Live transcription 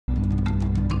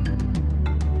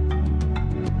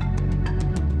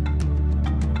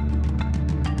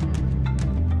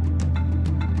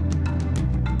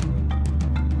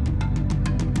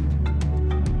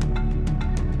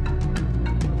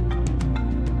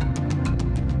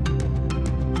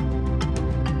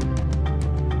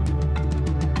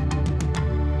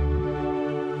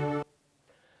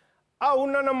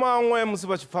una na maṅwe musi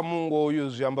vha tshi pfa mungo uyu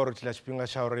zwi amba uri tshila tshifhinga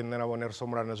tsha uri nṋe na vhone ri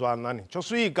somulane zwanani tsho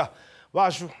swika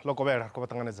vhashu ḽokovhela ri khou vha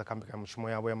ṱanganedza kha mbekanyamushumo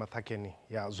yavho ya maṱhakheni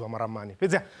ya Zwa Maramani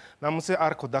fhedziha namusi a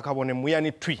ri khou ḓa kha vhone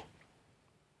muyani twi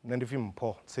nṋe ndi pfi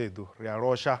mpho tsedu ri a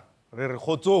losha ri ri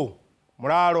khotsou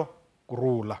mulalo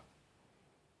kurula.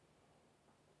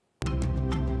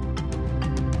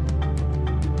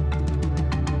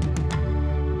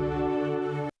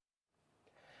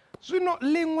 Zwino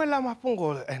ḽiṅwe ḽa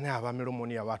mafhungo ane a vha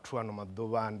milomoni ya vhathu ano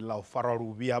maḓuvha ndi ḽa u farwa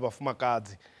luvhi ha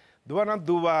vhafumakadzi. Ḓuvha na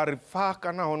ḓuvha ri pfa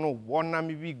kana hono u vhona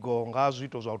mivhigo nga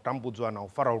zwiito zwa u tambudzwa na u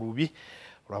farwa luvhi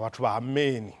lwa vhathu vha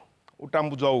Hameni. U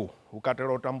tambudzwa uhu hu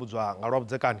katela u tambudzwa nga lwa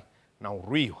vhudzekani na u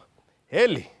rwiwa.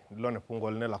 Heḽi ndi ḽone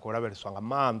fhungo ḽine ḽa khou lavheleswa nga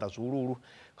maanḓa zwihululu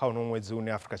kha uno ṅwedzi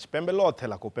une Afrika Tshipembe ḽoṱhe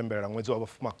ḽa khou pembelela ṅwedzi wa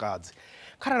vhafumakadzi.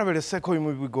 Kha ri lavhelese kha uyu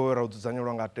mivhigo ra u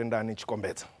dzudzanyelwa nga Tendani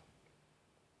Tshikombedza.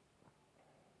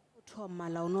 Thoma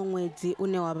la uno ṅwedzi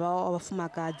une wa vha wa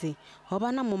vhafumakadzi ho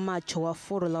vha na mumatsho wa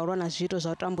furu ḽa u lwa na zwiito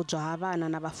zwa u tambudzwa ha vhana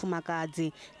na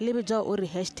vhafumakadzi ḽi vhidzwa uri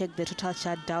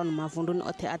 #TheTotalShutdown mavunduni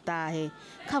othe a tahe.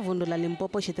 Kha vundu ḽa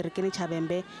Limpopo tshiṱirikini tsha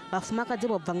Vhembe vhafumakadzi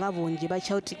vho bva nga vhunzhi vha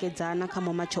tsha u tikedzana kha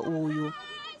mumatsho uyu.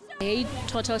 Hey,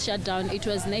 total shutdown, it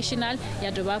was national,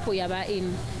 ya dovha hafhu ya vha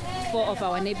in 4 of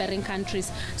our neighboring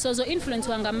countries. So zo influence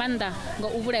nga maanḓa nga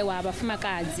u vhulaiwa ha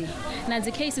vhafumakadzi na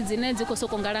dzi case dzine dzi khou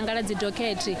sokou ngalangala dzi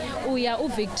doketi uya u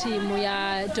victim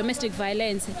ya domestic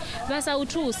violence vha sa u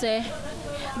thuse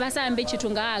vha sa ambe tshithu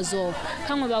ngazwo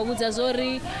khaṅwe vha vhudza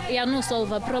zori ya no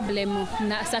solve problem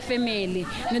na sa family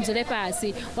ni dzule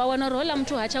fhasi wa wana uri hola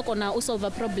muthu ha tsha kona u solve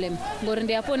problem ngori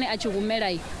ndi hafho ne a tshi humela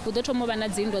hu ḓo thoma vha na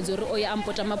dzindwa dzori o ya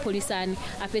ampota mapholisani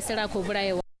a fhedzisela a khou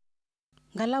vhulayewa.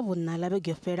 Nga ḽavhuṋa ḽa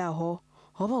vhege yo fhelaho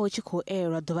ho vha hu tshi khou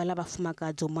elwa ḓuvha ḽa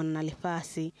vhafumakadzi u mona na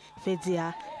ḽifhasi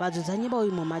fhedziha vhadzudzanyi vha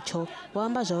uyu mumatsho vho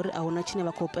amba zwa uri a huna tshine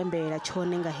vha khou pembelela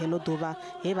tshone nga heḽo ḓuvha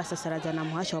he vha sasaladza na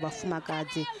muhasho wa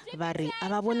vhafumakadzi vha ri a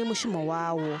vha vhoni mushumo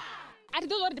wawo. At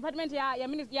the department ya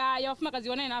vhafumakadzi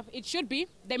yone enough, it should be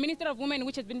the Minister of Women,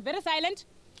 which has been very silent,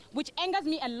 which angers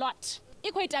me a lot.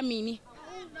 Iko ita mini.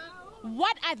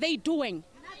 What are they doing?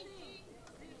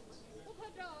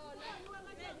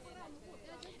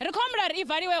 Rekomra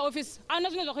ivaliwe office ana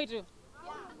zwine zwa khou itiwa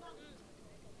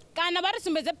kana vha ri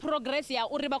sumbedze progress ya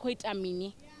uri vha khou ita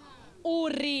mini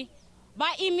uri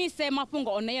vha imise mafhungo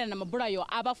o no yelana na mabulayo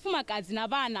a vhafumakadzi na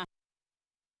vhana.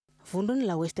 Vunduni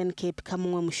la Western Cape kha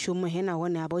muṅwe mushumo he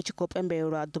nahone ha vha hu tshi khou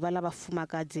pembelelwa ḓuvha ḽa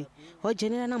vhafumakadzi ho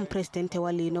dzhenela na muphuresidennde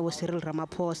wa ḽino Vho Cyril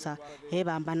Ramaphosa he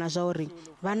vha amba na zwa uri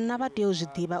vhanna vha tea u zwi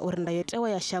ḓivha uri ndayotewa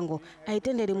ya shango a i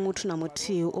tendeli muthu na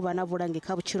muthihi u vha na vhulangi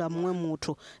kha vhutshilo ha muṅwe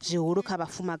muthu zwihulu kha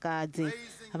vhafumakadzi.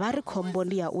 Vha ri khombo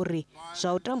ndi ya uri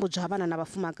zwa u tambudzwa ha vhana na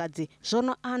vhafumakadzi zwo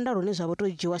no anda lune zwa vho tou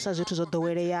dzhiwa sa zwithu zwo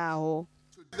ḓoweleaho.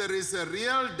 There is a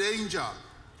real danger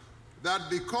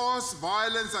that because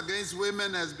violence against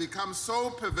women has become so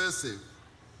pervasive,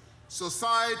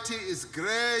 society is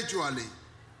gradually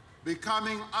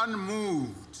becoming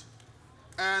unmoved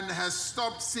and has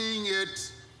stopped seeing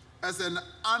it as an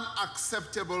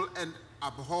unacceptable and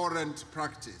abhorrent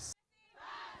practice.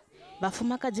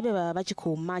 Vhafumakadzi vhe vha vha tshi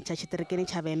khou matsha tshiṱirikini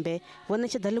tsha Vhembe vho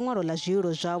ṋetshedza ḽiṅwalo ḽa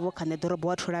zwiilo zwavho kha ḓorobo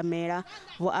wa Thulamela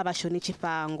vho a vha shoni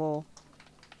tshifhango.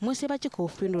 Musi vha tshi khou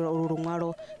fhindula ulu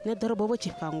luṅwalo ṋeḓorobo vho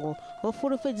Tshifhango vho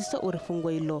fulufhedzisa uri fhungo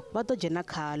iḽo vha ḓo dzhena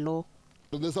khaḽo.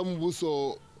 Riṋe sa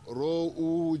muvhuso ro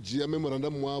u dzhia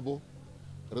memorandamu wavho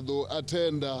ri ḓo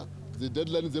attenda dzi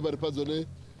deadline dze vha ri fha dzone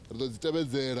ri ḓo dzi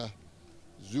tevhedzela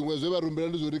zwiṅwe zwe vha rumbela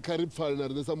ndi zwo ri kha ri pfale na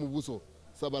riṋe sa muvhuso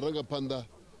sa vharangaphanḓa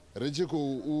ri tshi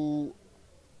khou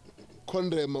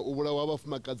khondema u vhulawa ha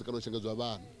vhafumakadzi kana u shengedzwa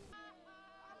vhana.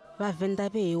 Vhavenḓa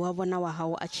vhewa vhona wa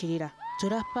hawo a tshilila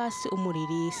dzula fhasi u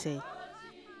mulilise.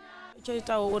 Tsho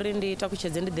itaho uri ndi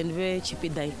takutshedze ndi ḓe ndi vhe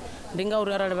tshipiḓa ndi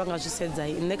ngauri arali vha nga zwi sedza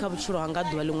nṋe kha vhutshilo hanga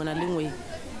ḓuvha ḽiṅwe na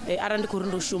ḽiṅwe arali ndi khou ri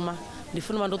ndo shuma ndi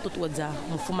funa vha ndo ṱuṱuwedza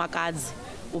mufumakadzi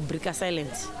u breaka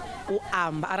silence u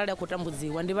amba arali a khou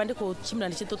tambudziwa ndi vha ndi khou tshimbila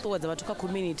ndi tshi ṱuṱuwedza vhathu kha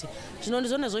community. Zwino ndi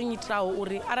zwone zwo nyitaho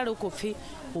uri arali u khou pfhi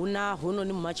hu na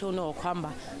hononi mumatsho une wa khou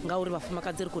amba ngauri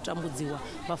vhafumakadzi ri khou tambudziwa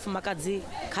vhafumakadzi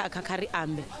kha ri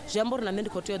ambe zwi amba uri na nṋe ndi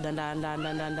khou tea u ḓa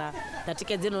nda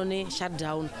tikedze none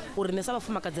shutdown uri nṋe sa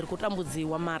vhafumakadzi ri khou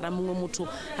tambudziwa mara muṅwe muthu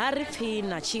ha ri pfhi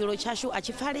na tshilo tshashu a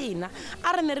tshi pfhalina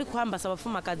arali nṋe ri khou amba sa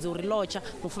vhafumakadzi uri lotsha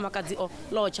mufumakadzi o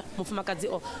lotsha mufumakadzi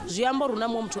o zwi amba uri hu na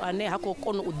muṅwe muthu ane ha khou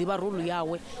kona u ḓivha rolu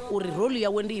yawe uri rolu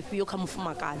yawe ndi ifhio kha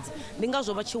mufumakadzi. Ndi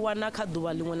ngazwo vha tshi wana kha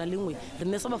ḓuvha ḽiṅwe na ḽiṅwe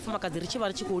riṋe sa vhafumakadzi ri tshi vha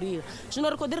ri tshi khou lila zwino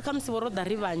ri khou ḓi ri kha musi vho ro ḓa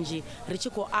ri vhanzhi ri tshi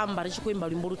khou amba ri tshi khou imba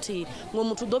luimbo luthihi muṅwe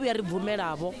muthu ḓo vhuya ri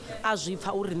bvumelavho a zwi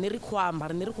pfha uri riṋe ri khou amba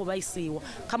riṋe ri khou vhaisiwa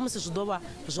kha musi zwi ḓo vha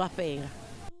zwa fhela.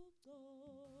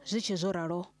 Zwi tshi zwo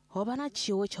ralo ho vha na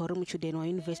tshiwo tsha uri mutshudeni wa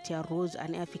yunivesithi ya Rose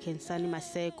ane a pfi Khensani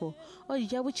Maseko o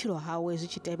dzhia vhutshilo hawe zwi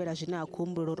tshi tevhela zwine a khou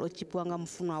humbulela uri o tshipiwa nga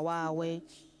mufunwa wawe.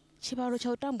 Tshivhalo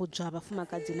tsha u tambudzwa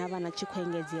vhafumakadzi na vhana tshi khou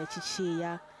engedzea tshi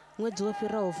tshiya. Ṅwedzi wo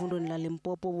fhiraho vunduni ḽa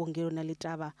Limpopo vhuongeloni ha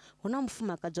Ḽitavha hu na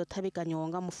mufumakadzi o ṱhavhekanywaho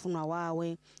nga mufunwa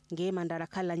wawe. Ngei Mandala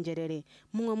kha Ḽanzhelele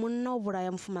muṅwe munna o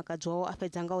vhulaya mufumakadzi wawe a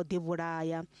fhedza nga u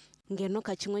ḓivhulaya. Ngeno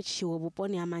kha tshiṅwe tshiwo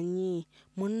vhuponi ha Manyi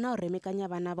munna o remekanya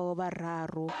vhana vhawe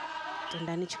vhararu.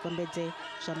 Tendani tshigombedze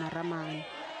zwa Maramani.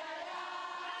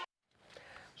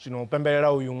 Zwino u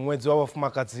pembelela uyu ṅwedzi wa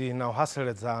vhafumakadzi na u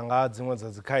haseledza nga dziṅwe dza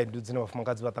dzikhaedu dzine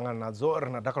vhafumakadzi vha ṱangana nadzo,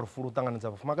 ri na dakalo fulu u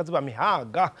ṱanganedza vhafumakadzi vha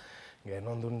mihaga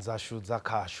ngeno nḓuni dzashu dza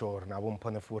khasho ri na vho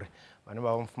Mphonefure vhane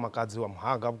vha vha mufumakadzi wa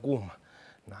muhaga vhukuma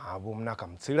na vho Mnaka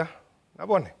Mutsila na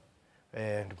vhone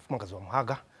ndi mufumakadzi wa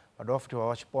muhaga vha dovha futhi vha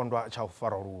vha tshipondwa tsha u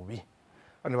fara luvhi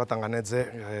vhane vha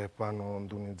ṱanganedze fhano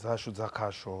nḓuni dzashu dza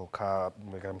khasho kha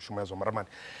mbekanyamushumo ya Zwa Maramani.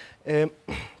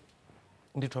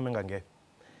 Ndi thome nga nge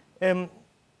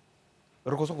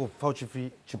ri khou sokou pfa u tshi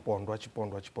pfi tshipondwa thi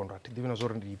ḓivhi na zwo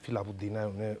uri ndi ipfi ḽa vhuḓi na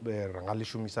hune ra nga ḽi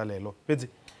shumisa ḽeḽo fhedzi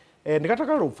ndi nga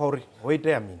takalela u pfa uri ho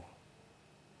itea mini.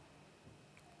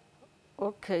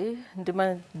 Okay, ndi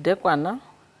madekwana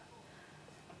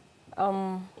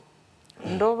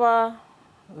ndo vha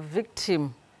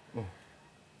victim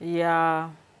ya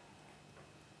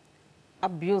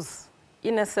abuse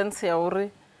in a sense ya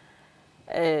uri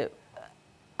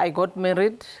I got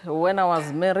married. When I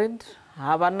was married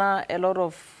havana a lot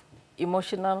of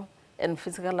emotional and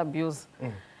physical abuse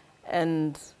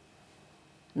and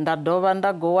nda dovha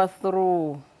nda goa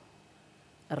through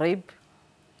rape,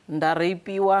 nda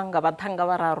rapeiwa nga vhathanga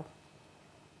vhararu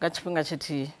nga tshifhinga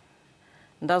tshithihi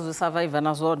nda zwi survive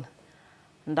na zwone.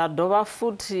 Nda dovha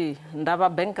futhi nda vha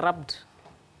bankrupt,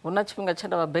 hu na tshifhinga tshe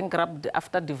nda vha bankrupt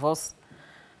after divorce,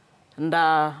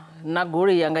 na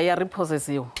goloi yanga ya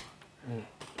repossessiwa.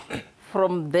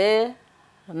 From there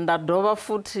nda dovha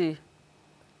futhi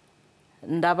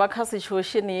nda vha kha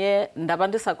situation ye nda vha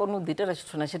ndi sa koni u ḓitela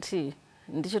tshithu na tshithihi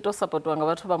ndi tshi to supportiwa nga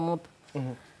vhathu vha muṱa.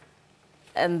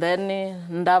 And then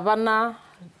nda vha na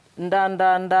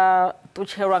nda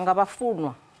ṱutshelwa nga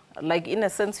vhafunwa, like in a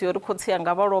sense yori khotsi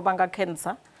yanga vha lovha nga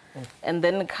cancer and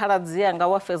then khaladzi yanga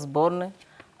wa firstborn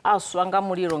a swa nga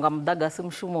mulilo nga muḓagasi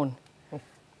mushumoni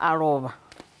a lovha.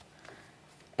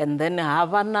 And then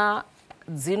havha na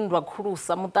dzinndwa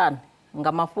khulusa muṱani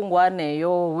nga mafhungo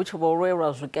aneyo hu tshi vho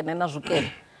lwelwa zwikene na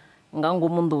zwikene nga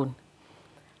ngomu nḓuni.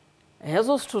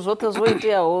 Hezwo zwithu zwoṱhe zwo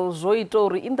iteaho zwo ita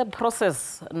uri in the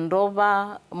process ndo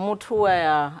vha muthu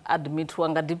wa admitiwa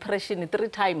nga depression 3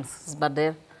 times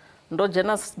sibadela. Ndo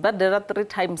dzhena sibadela 3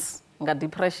 times nga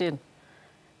depression.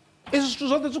 Izwi zwithu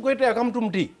zwoṱhe zwi khou itea kha muthu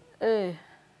muthihi?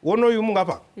 Wonoyu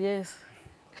mungafha? Yes.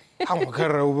 Anga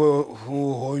khere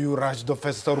hoyu ra tshi ḓo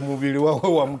pfesesa uri muvhili wawe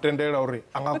wa mutendela uri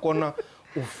a nga kona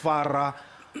u fara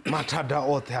mathada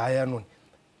oṱhe hayanoni.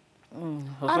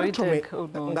 Ari thome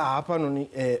nga hafhanoni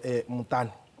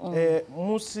muṱani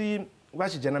musi vha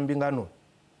tshi dzhena mbinganoni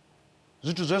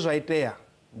zwithu zwe zwa itea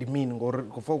ndi mini ngori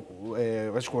khou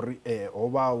vha tshi khou ri ho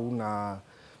vha hu na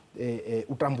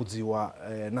u tambudziwa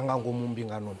na nga ngomu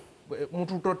mbinganoni.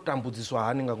 Muthu u tou tambudziswa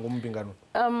hani nga ngomu mbinganoni?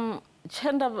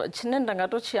 Tshine nda nga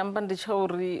tou tshi amba ndi tsha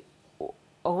uri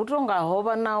hu tou nga ho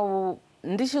vha na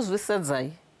ndi tshi zwi sedza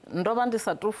ndo vha ndi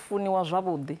sa tou funiwa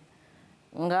zwavhuḓi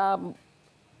nga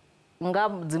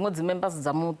dziṅwe dzi members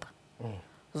dza muṱa.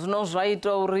 Zwino zwa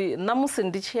ita uri na musi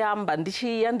ndi tshi amba ndi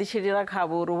tshi ya ndi tshi lila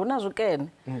khavho uri hu na zwikene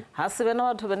ha si vhe na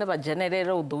vhathu vhane vha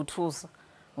dzhenelela u ḓo u thusa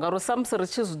ngauri sa musi ri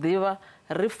tshi zwi ḓivha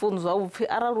ri funzwa u pfhi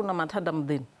arali u na mathada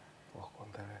muḓini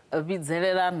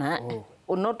vhidzelelana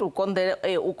not u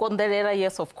konḓelela,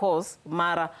 yes of course,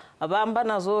 mara vha amba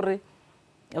na zwo uri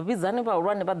vhidzani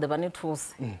vhahulwane vha ḓe vha ni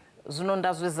thuse. Zwino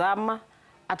nda zwi zama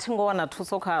a thi ngo wana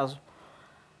thuso khazwo.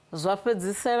 Zwa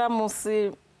fhedzisela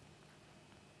musi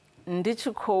ndi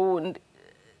tshi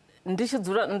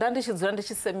dzula ndi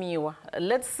tshi semiwa.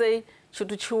 Let's say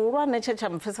tshithu tshihulwane tshe tsha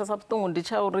mpfesesa vhuṱungu ndi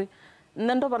tsha uri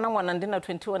nṋe ndo vha na ṅwana ndi na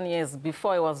 21 years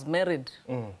before I was married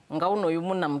nga unoyu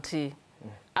munna muthihi.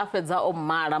 A fhedza o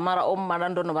mala mara o mala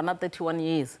ndo no vha na 31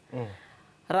 years.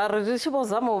 Ra ri tshi vho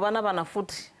zama u vha na vhana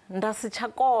futhi nda si tsha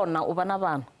kona u vha na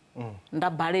vhana. Nda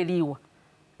baleliwa.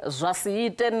 Zwa si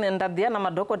ite nda ḓiya na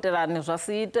madokotelani zwa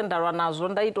si ite nda lwa nazwo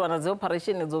nda itiwa na dzi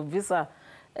operation dzo bvisa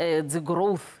dzi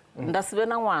growth nda si vhe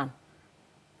na ṅwana.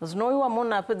 Zwino uyu wa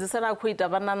munna a fhedzisela a khou ita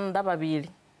vhana nnḓa vhavhili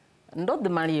ndo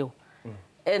ḓimaliwa.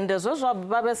 Ende zwe zwa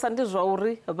vhavhesa ndi zwa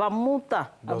uri vha muṱa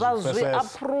vha zwi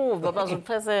approve vha zwi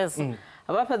pfesesa.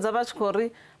 Vha fhedza vha tshi khou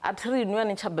ri a thi ri inwi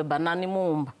ni tsha beba nani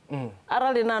mumba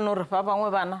arali nani uri fha vhaṅwe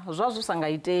vhana zwa zwi sa nga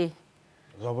itei.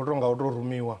 zwa botonga u to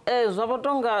rumiwa zwa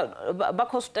botonga vha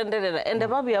khou zwi tendelela ende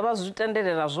vha vhuya vha zwi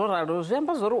tendelela zwo ralo zwi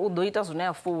amba zwori u ḓo ita zwine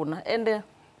a funa ende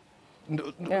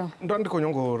ndo ndi khou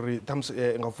nyanga uri ṱhamusi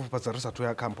nga pfufhadza ri sathu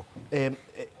ya khampo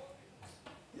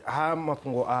ha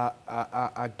mafhungo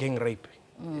a gang rape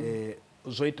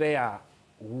zwo itea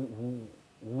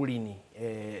hu lini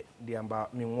ndi amba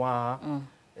miṅwaha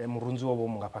murunzi wavho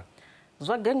mungafhani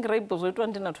zwa gang rape zwo itwa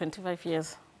ndi na 25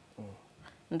 years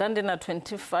nda ndi na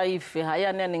 25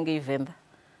 hayani hanengei Venda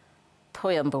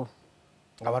Thohoyandou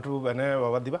nga vhathu vhane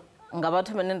vha ḓivha nga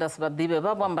vhathu vhane nda si vha ḓivhe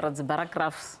vha vho ambara dzi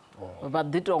paragraphs vha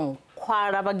ḓi tou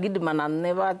khwala vha gidima na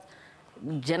nṋe vha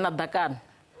dzhena ḓakani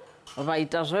vha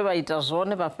ita zwe vha ita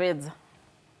zwone vha fhedza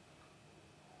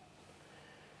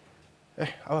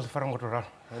a vha zwi fara ngo to ralo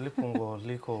ḽi fhungo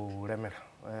ḽi khou lemela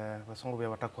vha songo vhuya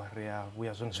vha takuwa ri a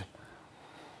vhuya zwone zwine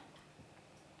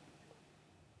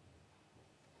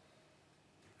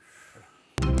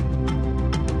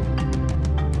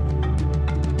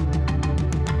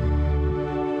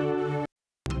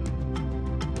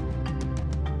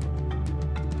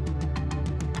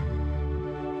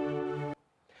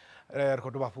ri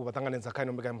khou dovha hafhu vha ṱanganedza kha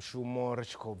ino mbekanyamushumo ri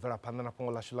tshi khou bvela phanḓa na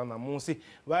fhungo ḽashu ḽa ṋamusi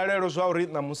vhaelelo zwa uri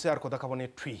ṋamusi a ri khou ḓa kha vhone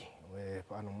twi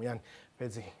fhano muyani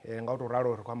fhedzi nga u tou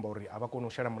ralo ri khou amba uri a vha koni u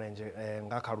shela mulenzhe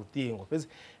nga kha luṱingo fhedzi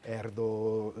ri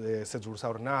ḓo sedzulusa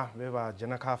uri na vhe vha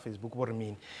dzhena kha Facebook vho ri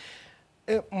mini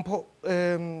mpho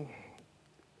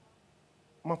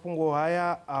mafhungo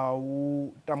haya a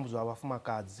u tambudzwa ha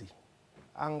vhafumakadzi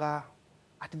anga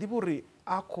a ti ḓivhi uri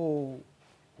a khou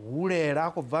hulela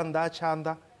a khou bva nnḓa ha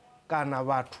tshanḓa kana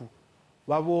vhathu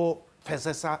vha vho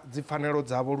pfesesa dzi pfanelo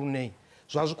dzavho lune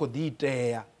zwa zwi khou ḓi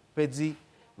itea fhedzi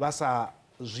vha sa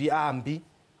zwi ambi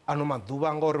ano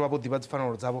maḓuvha ngauri vha vho ḓivha dzi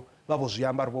pfanelo dzavho vha vho zwi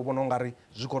amba ri vho vhona ungari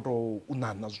zwi khou tou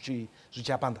ṋaṋa zwi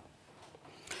tshi ya phanḓa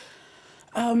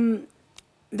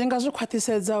ndi nga zwi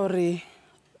khwaṱhisedza uri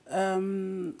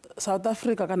South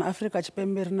Africa kana Afrika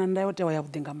Tshipembe ri na ndayotewa ya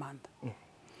vhuḓi nga maanḓa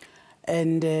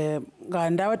and nga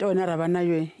ndayotewa ine ravha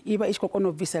nayo i vha i tshi khou kona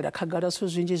u bvisela khagala zwithu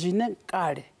zwinzhi zwine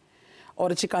kale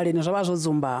ori tshikaleni zwo vha zwo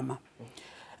dzumbama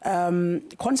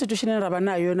constitution ine ravha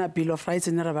nayo na bill of rights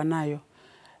ine ravha nayo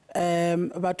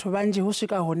vhathu vhanzhi hu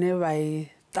swika hone vha i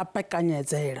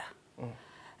tapekanyedzela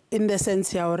in the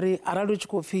sense ya uri arali u tshi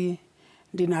khou pfhi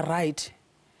ndi na right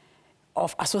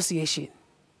of association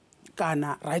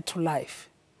kana right to life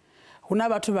huna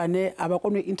vhathu vhane a vha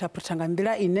koni u interpreta nga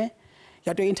nḓila ine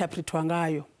ya tou interpretiwa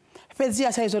ngayo fhedzi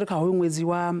ya saizwo ri kha hoyu ṅwedzi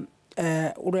wa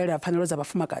u lwela pfanelo dza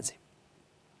vhafumakadzi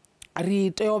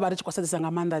ri tea u vha ri tshi khou sedzesa nga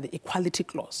maanḓa the equality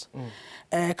clause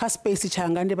kha space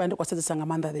tshanga ndi vha ndi khou sedzesa nga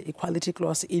maanḓa the equality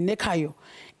clause ine khayo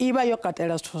i vha yo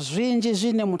katela zwithu zwinzhi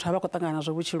zwine muthu a vha khou ṱangana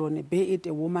nazwo vhutshiloni be it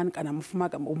a woman kana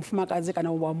mufumakadzi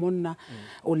kana wa munna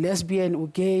u lesbian u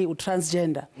gay u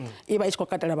transgender i vha i tshi khou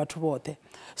katela vhathu vhoṱhe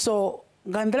so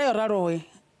nga nḓila yo ralowe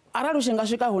arali u tshi nga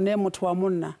swika hune muthu wa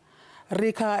munna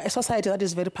ri kha a society that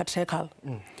is very patriarchal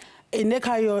ine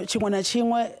khayo tshiṅwe na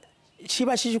tshiṅwe tshi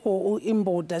vha tshi khou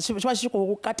imboda tshi vha tshi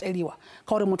khou kateliwa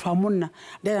kha uri muthu wa munna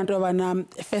ndi ane tou vha na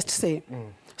first say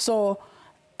so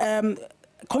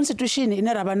constitution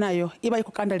ine ravha nayo i vha i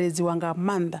khou kandeledziwa nga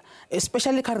maanḓa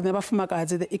especially kha riṋe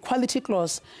vhafumakadzi the equality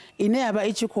clause ine ya vha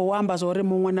i tshi khou amba zwa uri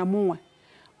muṅwe na muṅwe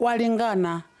u a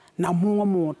lingana na muṅwe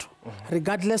muthu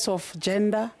regardless of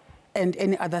gender and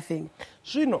any other thing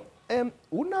zwino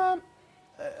huna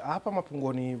hafha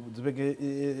mafhungoni dzivhege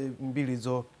mbili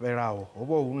dzo fhelaho ho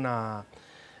vha hu na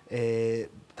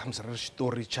ṱhamusi ri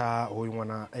tshiṱori tsha hoyu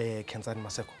ṅwana Khensani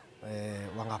Maseko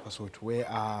wa nga hafha Soweto we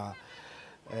a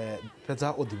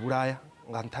fhedza o ḓivhulaya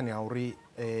nga nṱhani ha uri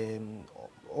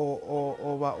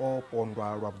o vha o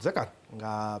pondwa lwa vhudzekani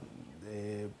nga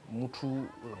muthu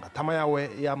nga ṱhama yawe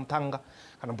ya muṱhannga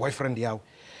kana boyfriend yawe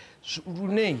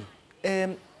lune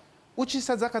u tshi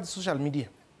sedza kha dzi social media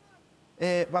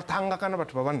vhaṱhannga kana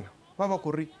vhathu vha vhanna vha vha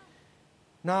khou ri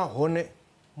nahone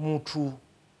muthu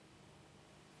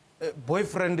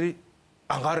boyfriend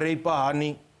a nga reipa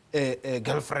hani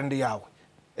girlfriend yawe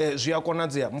zwi a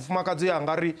konadzea mufumakadzi a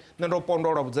nga ri nṋe ndo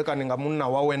pondwa lwa vhudzekani nga munna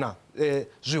wawe na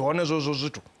zwi hone zwezwo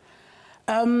zwithu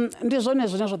ndi zwone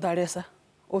zwine zwo ḓalesa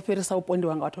u fhirisa u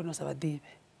pondiwa nga vhathu vhane sa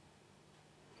vhaḓivhe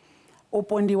u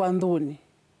pondiwa nḓuni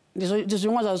ndi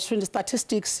zwiṅwe zwa zwithu ndi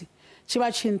statistics tshi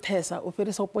vha tshi nṱhesa u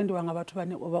fhirisa u pondiwa nga vhathu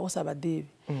vhane u vha u sa vhaḓivhi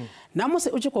namusi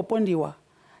u tshi khou pondiwa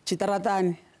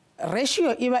tshiṱaratani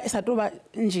ratio i vha i sa tou vha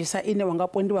nnzhisa ine wa nga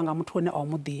pondiwa nga muthu ane a u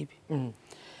muḓivhi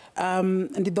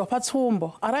ndi ḓo fha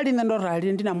tsumbo arali nṋe ndo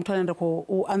rali ndi na muthu ane nda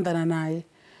khou anḓana naye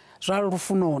zwa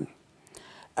lufunoni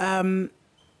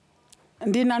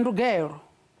ndi na ndugelo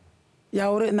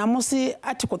ya uri namusi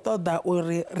a thi khou ṱoḓa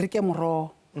uri rike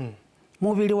muroho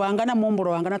muvhili wanga na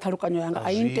muhumbulo wanga na ṱhalukanyo yanga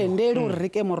a i ntendeli uri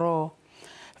rike muroho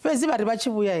fhedzi vha ri vha tshi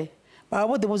vhuya vha vha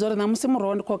vho ḓivhudza uri ṋamusi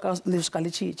muroho ndi khou ka ḽi swika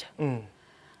ḽi tshi tsha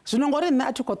zwino ngori nṋe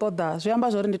a thi khou ṱoḓa zwi amba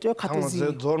zwori ndi tea u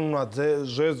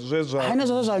khaṱuziwa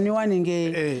henezwo zwa nwiwa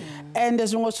haningei ende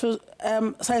zwiṅwe zwithu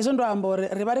sa izwo ndo amba uri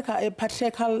ri vha ri kha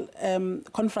patriarchal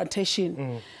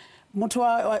confrontation muthu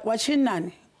wa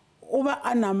tshinnani u vha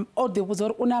o ḓivhudza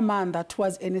uri u na maanḓa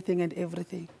towards anything and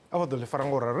everything a vha ḓo ḽi fara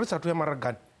ngauralo ri sathu ya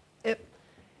maragani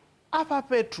afha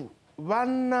fhethu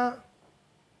vhanna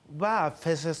vha a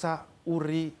pfesesa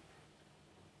uri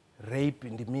rape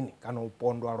ndi mini kana u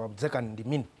pondwa lwa vhudzekani ndi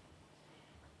mini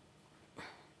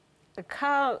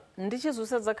ndi tshi zwi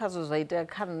sedza kha zwe zwa itea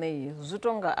kha nṋe zwi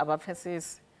tonga a vha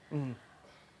pfesesi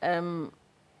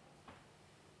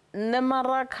nṋe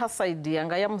mara kha saidi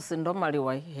yanga ya musi ndo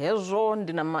maliwa hezwo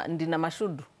ndi na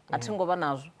mashudu a thi ngo vha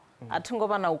nazwo a thi ngo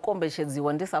vha na u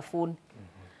kombetshedziwa ndi sa funi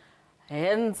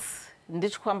hence ndi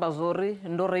tshi khou amba zwori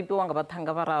ndo reipiwa nga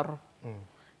vhaṱhanga vhararu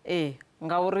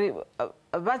ngauri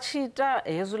vha tshi ita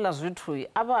hezwiḽa zwithu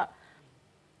a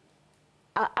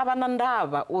vha na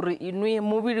ndavha uri inwi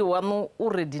muvhili waṋu u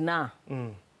redi na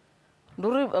ndi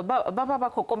uri vha vha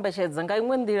khou kombetshedza nga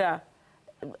iṅwe nḓila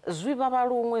zwi vhavha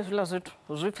luṅwe zwiḽa zwithu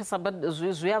zwi pfesa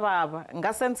zwi a vhavha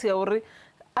nga sense ya uri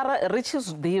ri tshi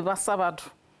zwi ḓivha sa vhathu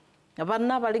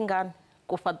vhanna vha lingani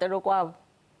kufhaṱele kwavho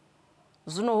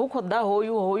zwino hu khou ḓa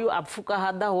hoyu a pfuka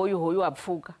ha ḓa hoyu a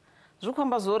pfuka zwi khou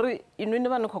amba zwori inwi ni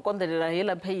vha ni khou konḓelela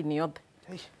heiḽa pheini yoṱhe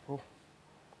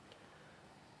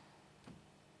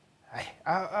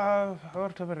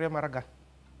ri tovheria maragani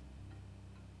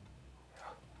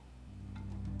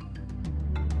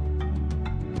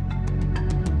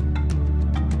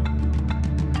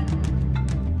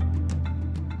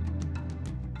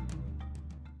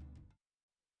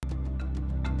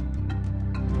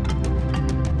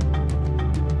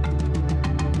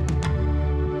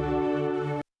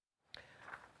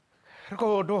ri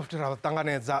khou dovha futhi ra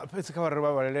ṱanganedza fhedzi kha vha ri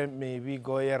vhalele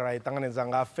mivhigo ye ra i ṱanganedza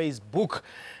nga Facebook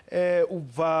u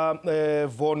bva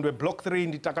vondwe block 3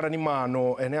 ndi takalani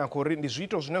mano ene a khou ri ndi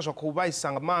zwiito zwine zwa khou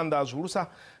vhaisa nga maanḓa zwihulusa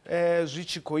zwi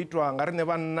tshi khou itwa nga riṋe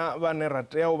vhanna vhane ra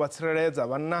tea u vha tsireledza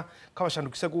vhanna kha vha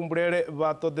shandukise kuhumbulele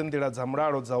vha ṱoḓe nḓila dza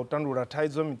mulalo dza u tandulula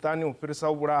thaidzo miṱani u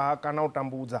fhirisa u vhulaha kana u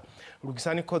tambudza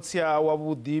lugisani khotsia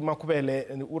wavhuḓi makhuvhele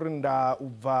uri nda u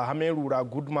bva hamelula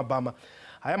good mabama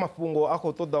haya mafhungo a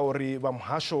khou ṱoḓa uri vha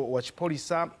muhasho wa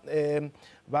tshipholisa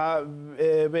vha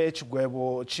vhe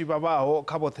tshigwevho tshi vhavhaho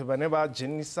kha vhoṱhe vhane vha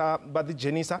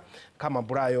ḓidzhenisa kha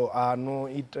mabulayo a no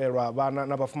itelwa vhana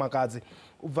na vhafumakadzi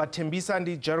u bva thembisa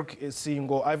ndi Jarek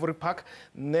Singo Ivory Park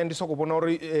nṋe ndi sokou vhona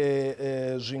uri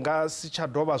zwi nga si tsha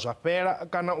dovha zwa fhela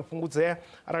kana u fhungudzea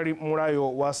arali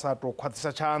mulayo wa sa tou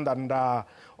khwaṱhisa tshanḓa nda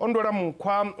ondola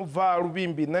mukhwa u bva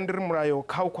luvhimbi nṋe ndi ri mulayo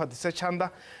kha u khwaṱhise tshanḓa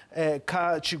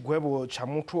kha tshigwevho tsha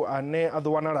muthu ane a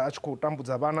ḓo wanala a tshi khou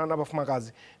tambudza vhana na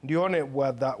vhafumakadzi ndi hone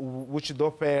vhuaḓa vhu tshi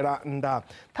ḓo fhela nda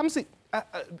ṱhamusi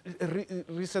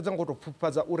ri sedza ngo tou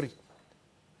pfufhadza uri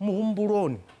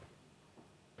muhumbuloni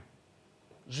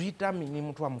zwi ita mini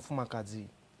muthu wa mufumakadzi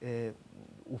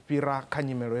u fhira kha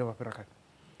nyimelo ye vha fhira khayo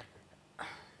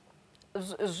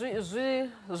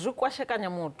zwi kwashekanya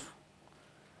muthu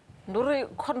ndi uri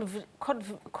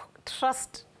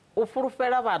trust u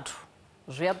fhulufhela vhathu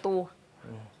zwi a ṱuwa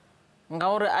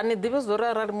ngauri a ni ḓivhi zwo ri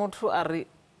arali muthu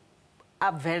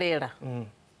a bvelela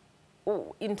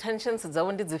intentions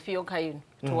dzawe ndi dzifhio kha yini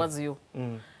towards you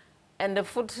and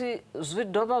futhi zwi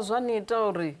dovha zwa ni ita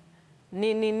uri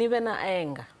ni vhe na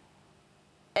enga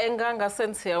nga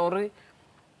sense ya uri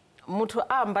muthu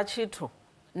amba tshithu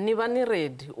ni vha ni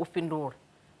ready u fhindula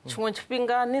tshiṅwe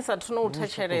tshifhinga ni sathu no u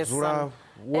thetshelesa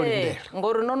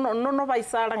ngori no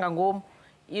vhaisala nga ngomu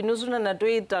ini zwine na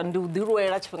tea ita ndi u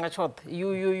ḓilwela tshifhinga tshoṱhe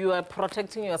you are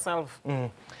protecting yourself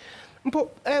mpho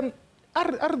a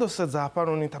ri ḓo sedza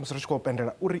hafhanoni ṱhamusi ri tshi khou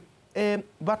pendela uri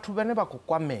vhathu vhane vha khou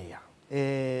kwamea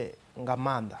nga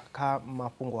maanḓa kha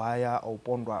mafhungo haya a u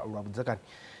pondwa lwa vhudzekani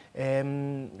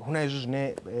hu na hezwi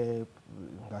zwine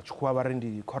nga tshikhuwa vha ri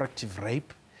ndi corrective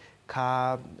rape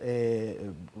kha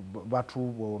vhathu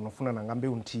vho no funana nga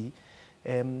mbeu nthihi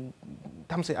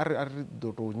ṱhamusi a ri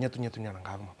ḓo tou nyeṱunyeṱunyana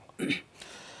nga havho mafhungo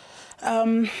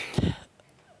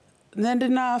nṋe ndi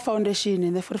na foundation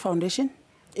nṋe free foundation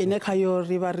ine khayo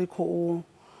ri vha ri khou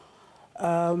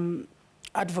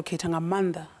advocate nga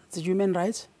maanḓa dzi human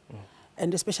rights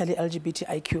and especially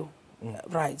LGBTIQ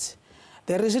rights.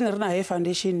 The reason ri na heyi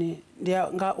foundation ndi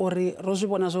nga uri ro zwi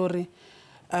vhona zwo uri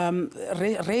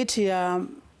rate ya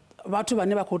vhathu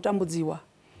vhane vha khou tambudziwa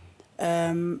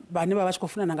vhane vha tshi khou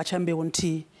funana nga tsha mbeu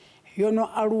nthihi yo no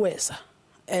aluwesa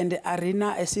and a ri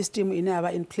na a system ine ya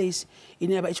vha in place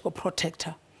ine ya vha i tshi khou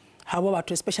protector havho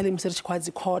vhathu especially musi ri tshi khou ya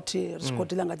dzi court ri tshi khou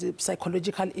deala nga dzi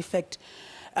psychological effect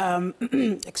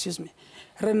excuse me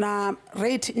ri na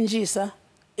rate nnzhisa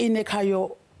ine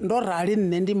khayo ndo rali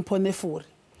nne ndi mpho nefuri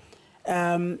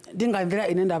ndi nga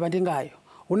nḓila ine ndavha ndi ngayo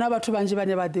huna vhathu vanzhi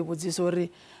vhane vha ḓivhudzisa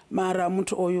uri mara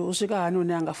muthu oyu u swika hani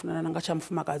une anga funana nga tsha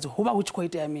mufumakadzi huvha hu tshi khou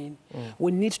itea mini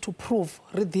we need to prove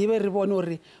ri ḓivhe ri vhone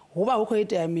uri huvha hu khou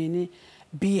itea mini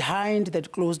behind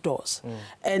that closed doors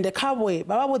and khavwe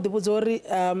vha vha vho ḓivhudza uri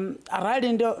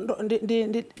arali ndi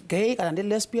gay kana ndi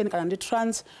lesbian kana ndi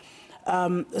trans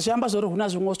zwi amba zwori huna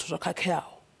zwiṅwe zwithu zwo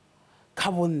khakheaho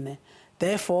kha vhunne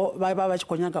therefore vha vha tshi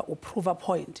khou nyaga u prove a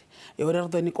point uri ri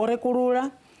ḓo ni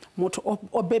korekulula muthu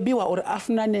o bebiwa uri a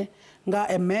funane nga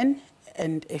a man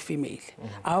and a female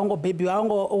a ngo bebiwa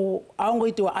a ngo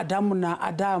itiwa Adamu na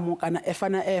Adamu kana Efa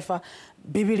na Efa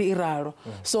bibili iralo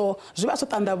so zwi vha so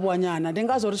ṱanḓavhuwa nyana ndi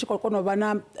ngazwo ri tshi khou kona u vha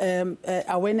na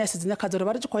awareness dzine kha dzo ri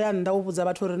vha ri tshi khou ya nnḓa u vhudza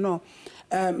vhathu uri no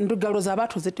ndugelo za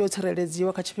vhathu dzi tea u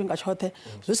tsireledziwa kha tshifhinga tshoṱhe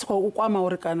zwi si khou kwama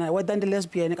uri kana whether ndi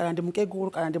lesbian kana ndi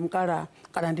mukegulu kana ndi mukalaha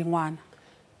kana ndi ṅwana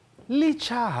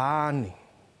litsha hani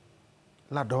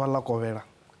la dovha ḽa kovhela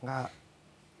nga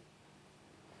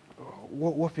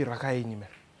wo fhira kha iyi nyimele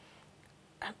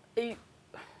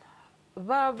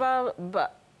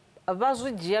vha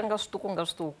zwi dzhia nga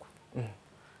zwiṱuku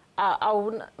a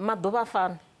huna maḓuvha a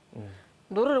fani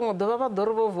ndi uri rinwe ḓuvha vha ḓo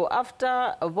ri vho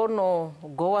after vho no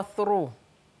goa through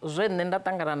zwe nṋe nda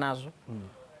ṱangana nazwo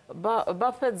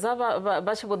vha fhedza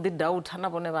vha tshi vho ḓi doubta na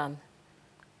vhone vhaṋe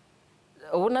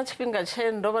hu na tshifhinga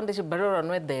tshe ndo vha ndi tshi balelwa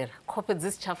no eḓela khofhe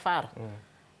dzi si tsha fara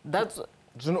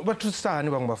zwino vha thusa hani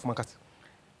vhaṅwe vhafumakadzi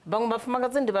vhaṅwe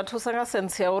vhafumakadzi ndi vha thusa nga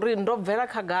sense ya uri ndo bvela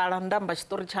khagala nda amba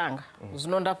tshiṱori tshanga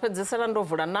zwino nda fhedzisela ndo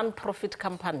vula non-profit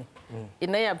company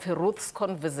ine ya pfi Ruth's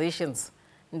Conversations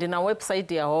ndi na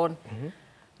website ya hone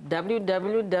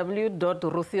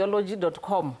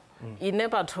www.ruthiology.com ine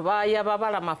vhathu vha ya vha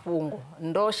vhala mafhungo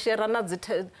ndo shera na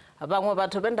vhaṅwe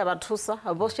vhathu vhe nda vha thusa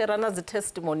vho shera na dzi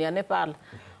testimony hanefhaḽa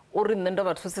uri nṋe ndo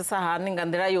vha thusisa hani nga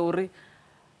nḓila ya uri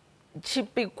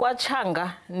tshipikwa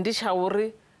tshanga ndi tsha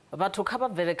uri vhathu kha vha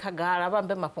bvele khagala vha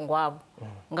ambe mafhungo avho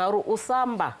ngauri u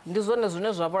samba ndi zwone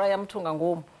zwine zwa vhulaya muthu nga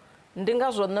ngomu ndi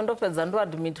ngazwo nṋe ndo fhedza ndo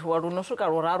admitiwa luno swika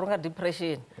luraru nga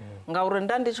depression ngauri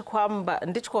nda ndi tshi khou amba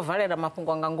ndi tshi khou valela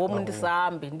mafhungo nga ngomu ndi sa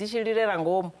ambi ndi tshi lilela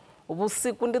ngomu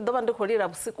vhusiku ndi ḓo vha ndi khou lila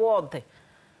vhusiku woṱhe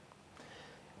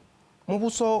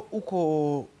muvhuso u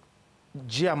khou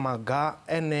dzhia maga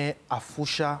ene a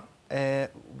fusha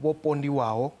vho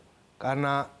pondiwaho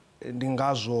kana ndi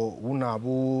ngazwo hu na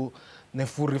vhu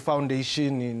Nefuri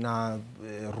Foundation na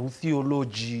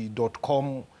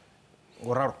Ruthiology.com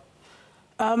ngoraro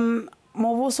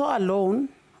muvhuso alone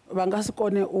vha nga si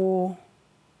kone u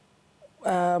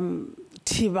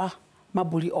thivha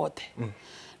mabuli othe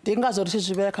ndi ngazwo ri tshi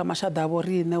zwi vhea kha mashaḓa avho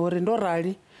riṋe uri ndo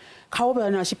rali kha u vhe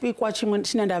na tshipikwa tshiṅwe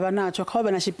tshine nda vha natsho kha u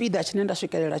vhe na tshipiḓa tshine nda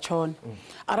swikelela tshone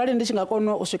arali ndi tshi nga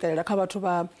kona u swikelela kha vhathu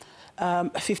vha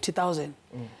 50,000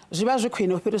 zwi vha zwi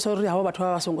khwine u fhirisa uri havho vhathu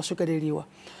vha vha songo swikeleliwa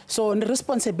so ndi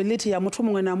responsibility ya muthu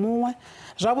muṅwe na muṅwe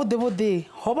zwavhuḓi vhuḓi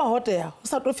ho vha ho tea hu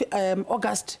sa tou pfhi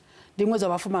August ndi ṅwedzi wa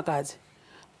vhafumakadzi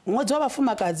ṅwedzi wa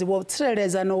vhafumakadzi wo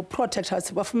tsireledza na u protecta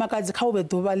vhafumakadzi kha u vhe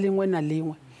ḓuvha ḽiṅwe na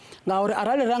ḽiṅwe ngauri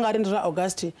arali ra nga ri ndi zwa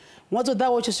August ṅwedzi u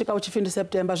ḓaho u tshi swika u tshi pfhi ndi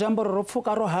September zwi amba uri ro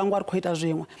pfuka ro hangwa ri khou ita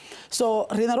zwiṅwe so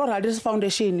riṋe ro rali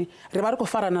foundation ri vha ri khou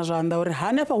farana zwanḓa uri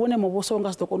hanefha hune muvhuso u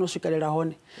nga si ḓo kona u swikelela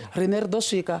hone riṋe ri ḓo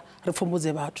swika ri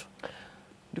pfumbudze vhathu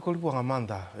ndi khou livhuwa nga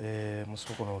maanḓa musi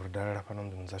wo kona u ri dalela fhano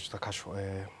nḓuni dzashu dza khasho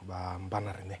vha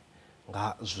mbana riṋe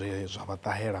nga zwe zwa vha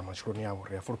ṱahela matshiloni yavho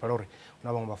ri a fulufhela uri hu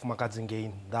na vhaṅwe vhafumakadzi ngei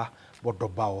nnḓa vho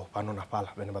dobaho fhano na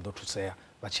fhaḽa vhane vha ḓo thusea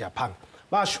vha tshi ya phanḓa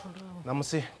vhashu na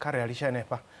musi kha ri alisha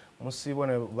henefha musi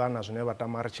vhone vhana zwine vha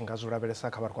tama ri tshi nga zwi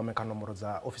lavhelesa kha vha ri kwame kha nomboro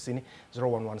dza ofisini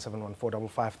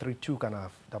 0117145532 kana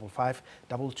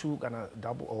 5522 kana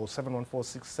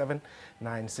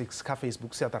 07146796 kha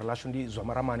Facebook siaṱari ḽashu ndi Zwa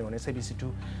Maramani on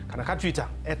SABC2 kana kha Twitter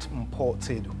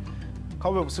 @mpotsedu kha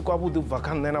u vhe vhusiku havhuḓi u bva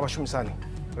kha nṋe na vhashumisani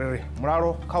ri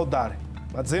mulalo kha u ḓale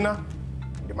madzina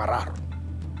ndi mararu